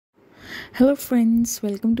Hello friends,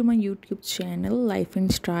 welcome to my YouTube channel Life and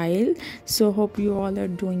Style. So hope you all are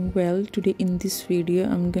doing well. Today in this video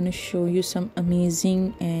I'm gonna show you some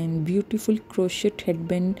amazing and beautiful crochet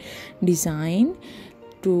headband design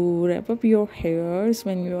to wrap up your hairs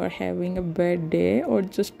when you are having a bad day, or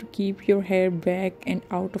just to keep your hair back and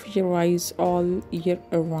out of your eyes all year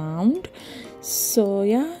around. So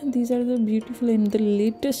yeah, these are the beautiful and the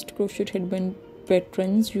latest crochet headband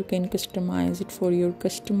patterns. You can customize it for your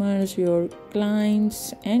customers, your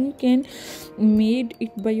clients, and you can made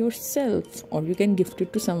it by yourself, or you can gift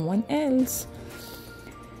it to someone else.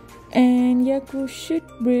 And yeah, crochet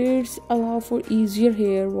braids allow for easier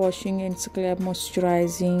hair washing and scalp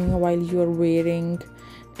moisturizing while you are wearing,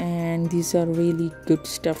 and these are really good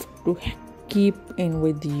stuff to keep in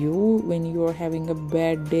with you when you are having a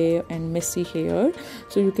bad day and messy hair.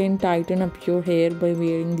 So you can tighten up your hair by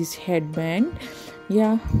wearing this headband.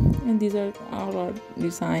 Yeah, and these are our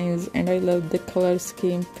designs, and I love the color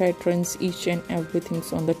scheme patterns. Each and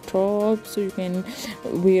everything's on the top, so you can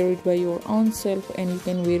wear it by your own self and you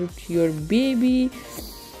can wear it to your baby.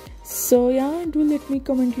 So yeah, do let me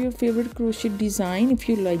comment your favorite crochet design. If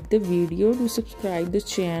you like the video, do subscribe the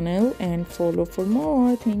channel and follow for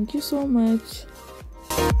more. Thank you so much.